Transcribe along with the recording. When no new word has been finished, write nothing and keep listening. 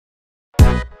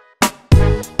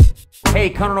Hey,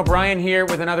 Conan O'Brien here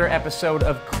with another episode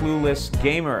of Clueless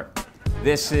Gamer.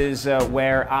 This is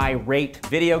where I rate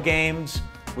video games,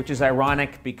 which is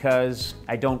ironic because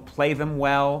I don't play them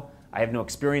well, I have no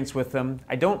experience with them,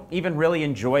 I don't even really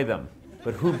enjoy them,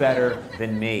 but who better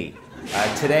than me?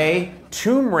 Today,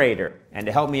 Tomb Raider, and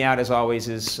to help me out as always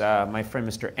is my friend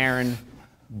Mr. Aaron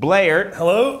Blair.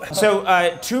 Hello.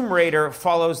 So Tomb Raider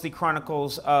follows the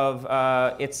chronicles of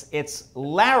it's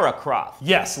Lara Croft.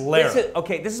 Yes, Lara.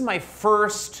 This is my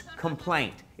first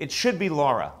complaint. It should be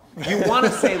Laura. You want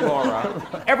to say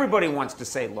Laura. Everybody wants to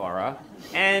say Laura.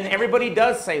 And everybody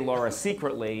does say Laura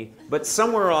secretly, but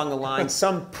somewhere along the line,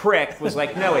 some prick was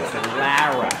like, no, it's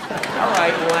Lara. All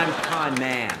right, well, I'm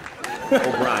Conan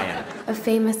O'Brien. A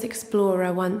famous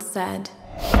explorer once said,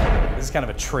 This is kind of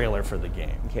a trailer for the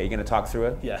game. Okay, you gonna talk through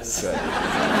it? Yes. Good.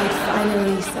 I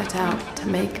finally set out to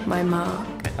make my mark.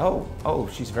 Oh,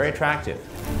 she's very attractive.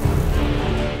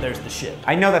 There's the ship.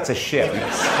 I know that's a ship.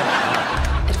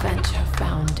 Adventure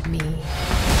found me.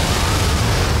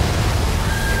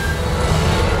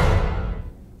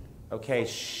 Okay,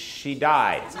 she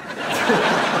died.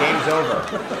 Game's over.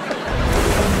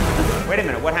 Wait a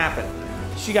minute, what happened?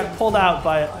 She got pulled out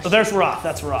by. Oh, there's Roth.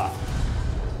 That's Roth.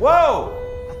 Whoa!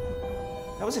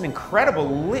 That was an incredible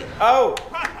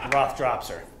Roth drops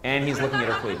her. And he's looking at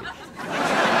her cleavage.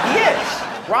 He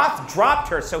is! Roth dropped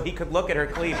her so he could look at her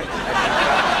cleavage.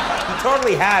 He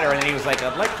totally had her, and then he was like,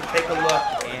 I'd like to take a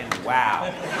look, and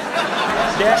wow.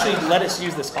 They actually let us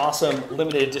use this awesome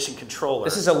limited edition controller.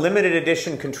 This is a limited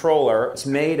edition controller. It's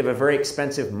made of a very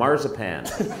expensive marzipan.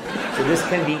 So this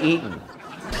can be eaten.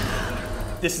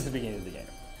 This is the beginning of the game.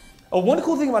 Oh, one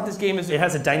cool thing about this game is it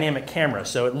has a dynamic camera,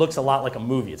 so it looks a lot like a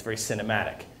movie. It's very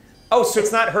cinematic. Oh, so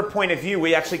it's not her point of view.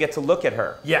 We actually get to look at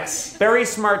her. Yes. Very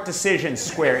smart decision,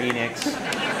 Square Enix.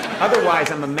 Otherwise,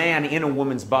 I'm a man in a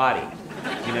woman's body,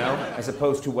 you know, as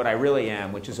opposed to what I really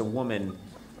am, which is a woman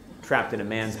trapped in a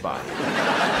man's body.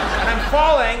 And I'm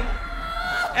falling,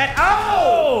 and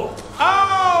oh!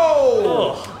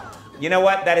 You know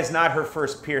what? That is not her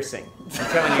first piercing.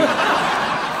 I'm telling you,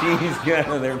 she's got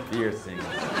another piercing.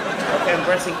 Okay, I'm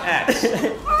pressing X.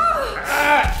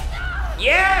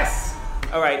 Yes!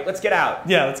 All right, let's get out.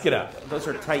 Yeah, let's get out. Those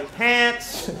are tight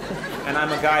pants, and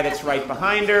I'm a guy that's right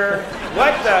behind her.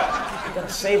 What the? I gotta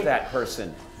save that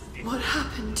person. What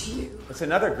happened to you? It's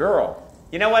another girl.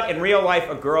 You know what? In real life,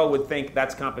 a girl would think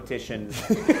that's competition.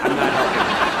 I'm not helping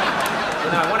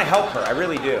her. No, I want to help her. I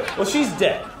really do. Well, she's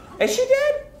dead. Is she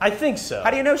dead? I think so.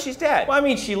 How do you know she's dead? Well, I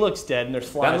mean, she looks dead, and there's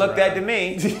flies Doesn't look around. dead to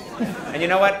me. And you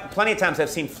know what? Plenty of times I've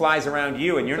seen flies around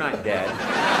you, and you're not dead.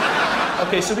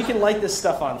 Okay, so we can light this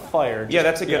stuff on fire. Yeah,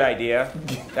 that's a good idea.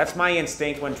 That's my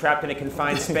instinct when trapped in a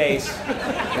confined space.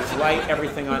 Is light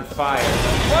everything on fire.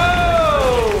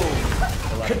 Whoa!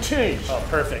 Continue. Oh,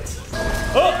 perfect.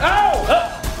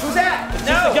 Who's that? It's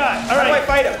No! just the guy. All right. How do I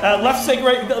fight him? Left stick,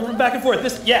 right, back and forth.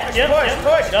 This, yeah,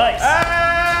 Push! Nice.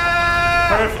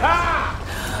 Perfect.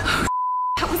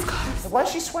 That was close. Why is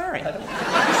she swearing? You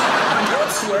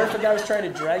would swear if a guy was trying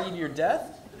to drag you to your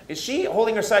death? Is she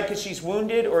holding her side because she's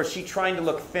wounded, or is she trying to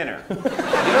look thinner? You know,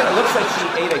 it looks like she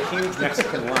ate a huge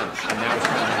Mexican lunch, and now she's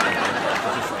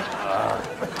trying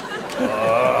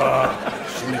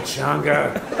to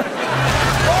chimichanga.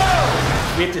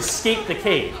 We have to escape the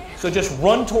cave. So just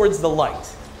run towards the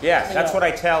light. Yes, that's what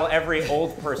I tell every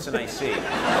old person I see.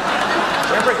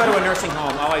 Whenever I go to a nursing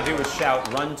home, all I do is shout,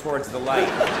 run towards the light.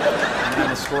 And then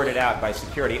I'm escorted out by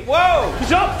security. Whoa!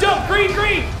 Jump,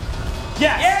 green!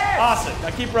 Yes! Awesome.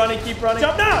 Now keep running.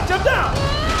 Jump down!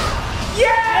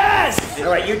 Yes!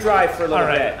 All right, you drive for a little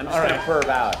bit. I'm just all gonna right. perv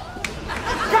out.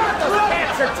 God, those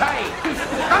pants are tight!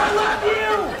 I love you!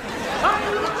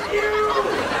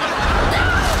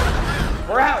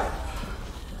 We're out.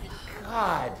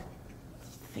 God,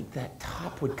 I think that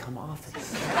top would come off. Okay,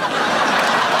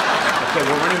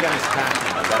 we're running down this path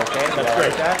now. Is that okay? That's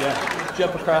great. That? Yeah.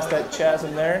 Jump across that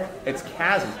chasm there. It's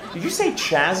chasm. Did you say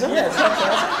chasm? Yeah, it's not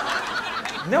chasm.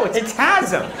 No, it's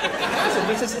chasm.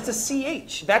 It's a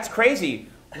CH. That's crazy.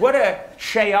 What a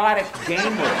chaotic game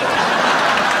we're playing.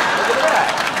 Look at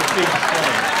that.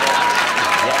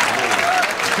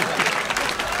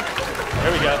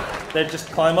 There we go. They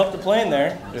just climb up the plane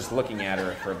there. I'm just looking at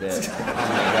her for a bit. Oh my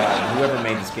God, whoever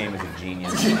made this game is a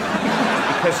genius.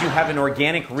 Because you have an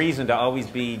organic reason to always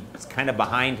be kind of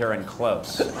behind her and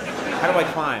close. How do I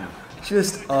climb?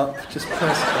 Just up. Just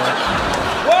press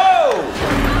up. Whoa!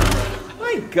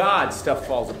 My God, stuff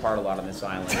falls apart a lot on this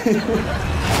island.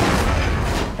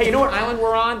 Hey, you know what island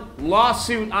we're on?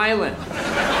 Lawsuit Island.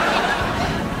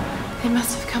 They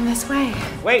must have come this way.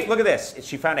 Wait, look at this.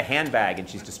 She found a handbag and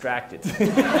she's distracted. Her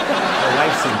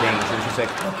life's in danger and she's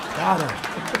like, oh, got her.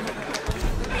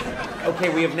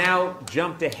 Okay, we have now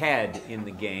jumped ahead in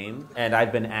the game, and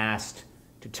I've been asked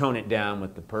to tone it down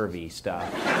with the pervy stuff.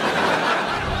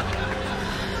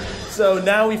 So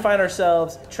now we find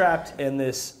ourselves trapped in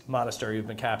this monastery. We've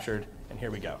been captured, and here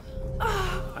we go.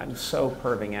 I'm so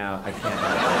perving out, I can't.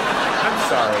 I'm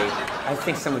sorry. I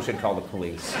think someone should call the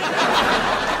police.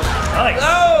 Nice.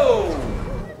 Oh!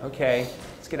 Okay,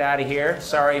 let's get out of here.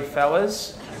 Sorry,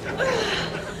 fellas.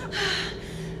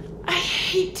 I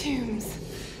hate tombs.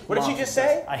 What did you just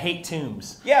say? I hate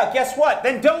tombs. Yeah, guess what?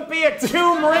 Then don't be a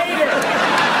Tomb Raider!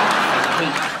 I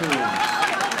hate tombs.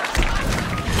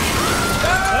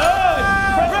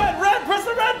 Red! Press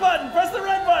the red button! Press the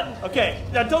red button! Okay,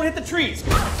 now don't hit the trees.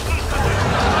 Okay,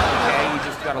 you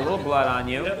just got a little blood on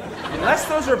you. Yep. Unless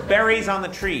those are berries on the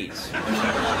trees. You're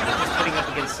just hitting up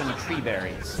against some tree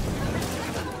berries.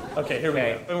 Okay, here we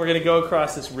go. And we're gonna go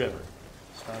across this river.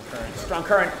 Strong current. Strong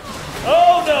current.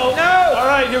 Oh no! No! All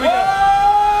right, here we go.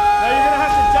 Now you're gonna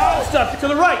have to dodge stuff to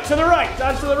the right,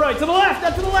 dodge to the right, to the left,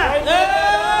 not to the left.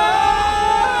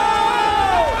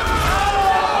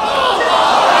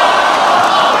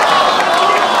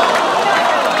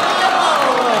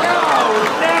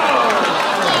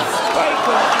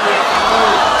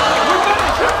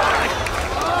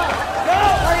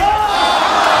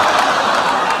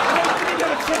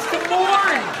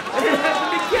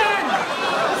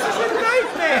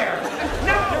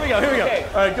 Here we go. Okay.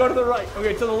 All right, go to the right.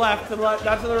 Okay, to the left,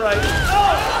 not to the right. Oh!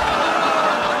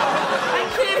 I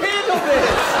can't handle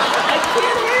this! I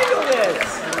can't handle this!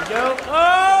 Here we go.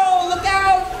 Oh, look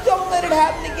out! Don't let it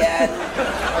happen again!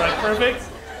 All right, perfect.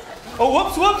 Oh,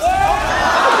 whoops! Oh.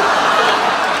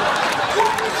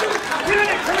 Get in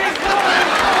it! Come in!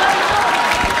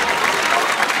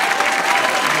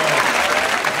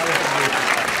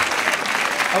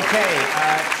 Okay,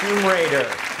 Tomb Raider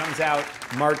comes out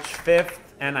March 5th.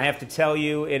 And I have to tell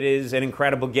you, it is an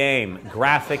incredible game.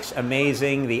 Graphics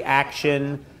amazing, the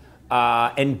action,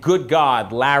 and good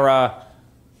God, Lara,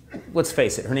 let's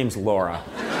face it, her name's Laura,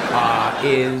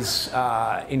 is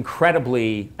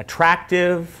incredibly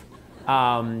attractive,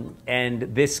 and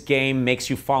this game makes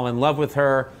you fall in love with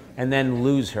her and then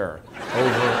lose her over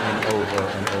and over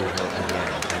and over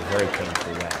again in a very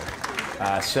painful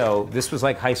way. So this was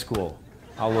like high school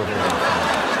all over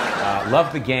again.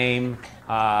 Love the game.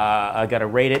 I gotta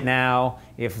rate it now.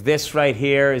 If this right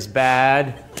here is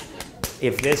bad,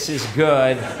 if this is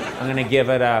good, I'm gonna give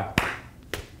it a... So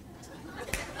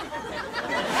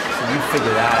you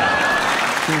figure that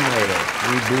out. Tomb Raider,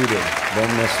 rebooted,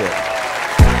 don't miss it.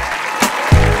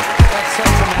 That's so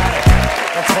dramatic.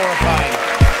 That's horrifying.